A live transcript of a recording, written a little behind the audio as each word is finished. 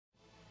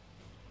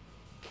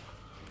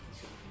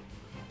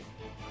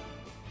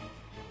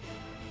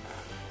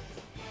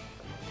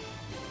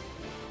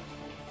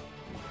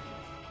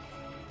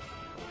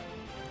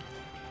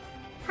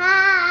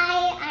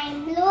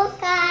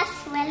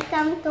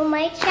welcome to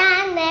my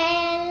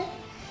channel.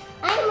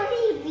 I'm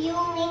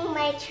reviewing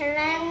my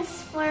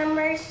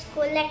Transformers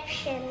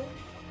collection.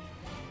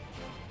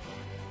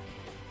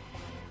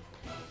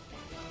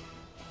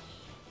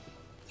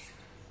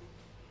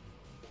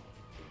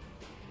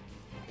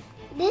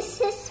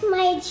 This is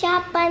my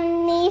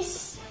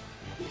Japanese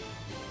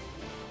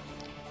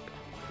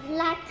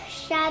Black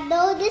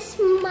Shadow. This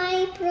is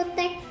my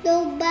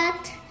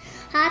Protectobot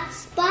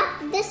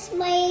Hotspot. This is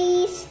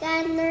my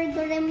Scanner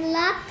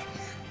Grimlock.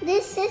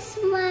 This is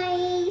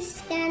my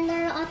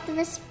Scanner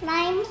Optimus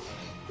Prime.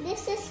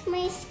 This is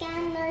my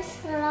Scanner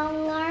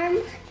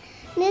Strongarm.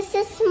 This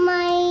is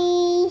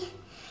my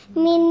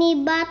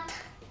Minibot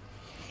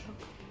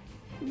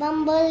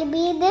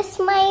Bumblebee. This is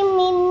my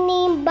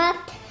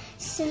Minibot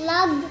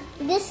Slug.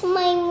 This is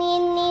my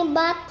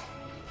Minibot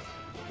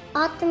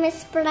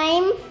Optimus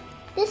Prime.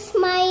 This is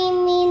my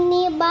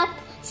Minibot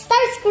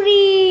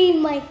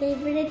Starscream, my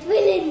favorite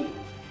villain.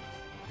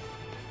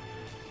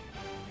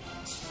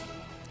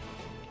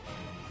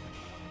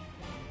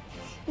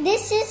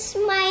 This is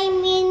my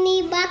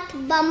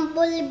Minibot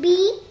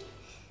Bumblebee.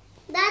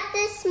 That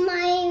is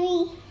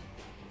my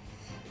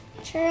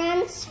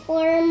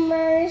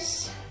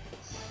Transformers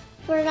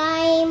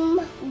Prime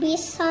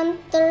Beast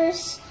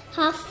Hunters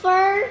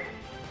Huffer.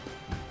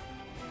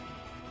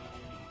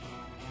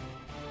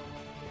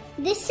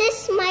 This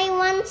is my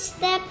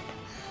one-step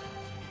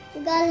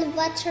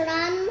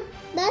Galvatron.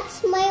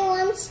 That's my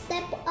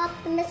one-step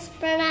Optimus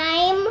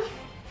Prime.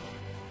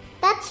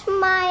 That's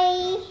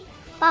my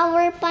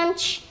Power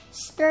Punch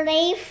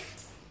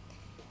Strafe.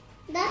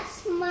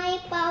 That's my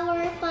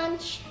Power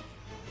Punch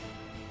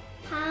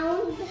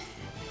Hound.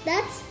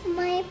 That's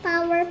my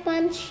Power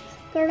Punch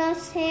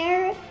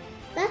Crosshair.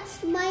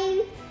 That's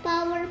my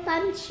Power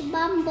Punch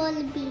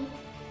Bumblebee.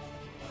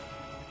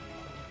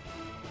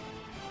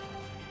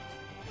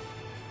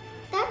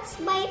 That's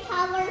my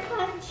Power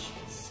Punch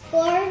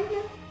Scorn.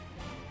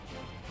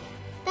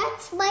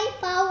 That's my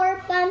Power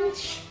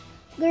Punch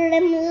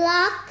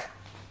Grimlock.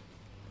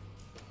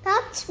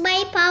 That's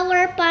my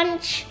Power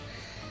Punch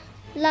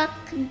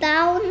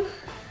Lockdown.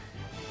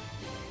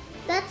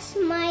 That's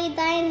my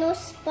Dino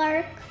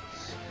Spark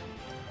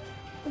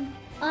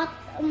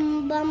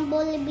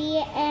Bumblebee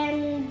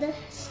and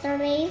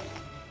Strafe.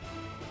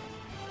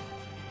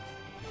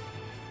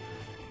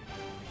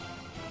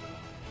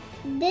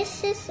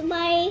 This is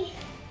my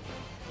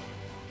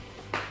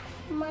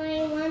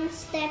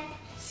one-step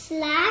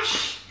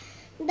Slash.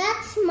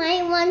 That's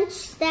my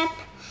one-step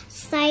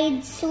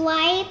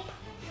Sideswipe.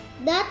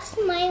 That's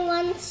my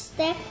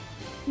one-step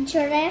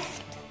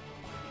Drift.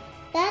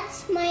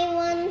 That's my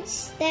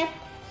one-step.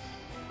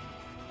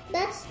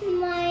 That's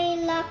my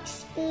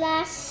Lux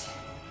Class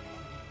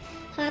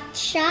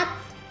Hotshot.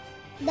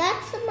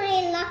 That's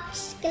my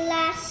Lux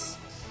Class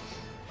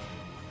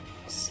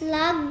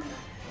Slug.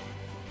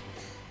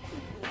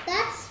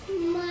 That's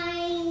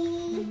my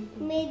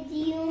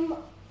medium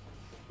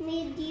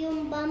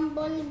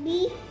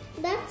Bumblebee.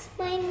 That's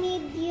my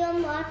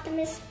medium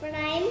Optimus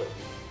Prime.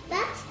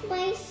 That's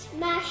my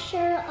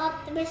Smasher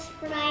Optimus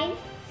Prime.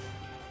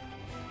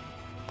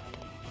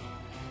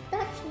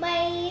 That's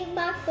my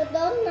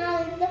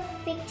McDonald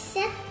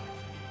Fix-It.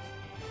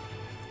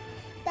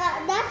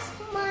 That's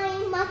my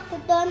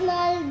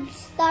McDonald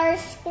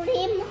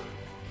Starscream.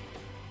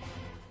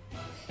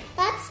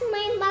 That's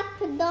my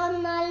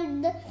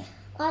McDonald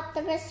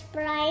Optimus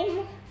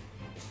Prime.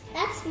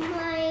 That's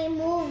my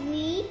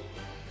movie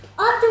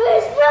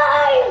Optimus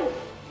Prime!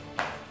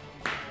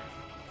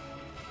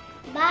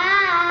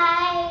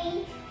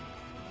 Bye!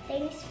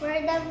 Thanks for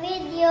the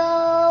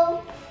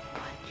video!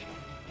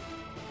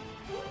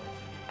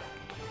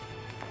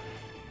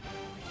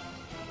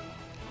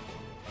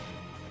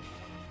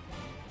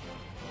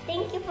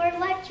 Thank you for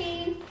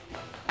watching.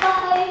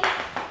 Bye!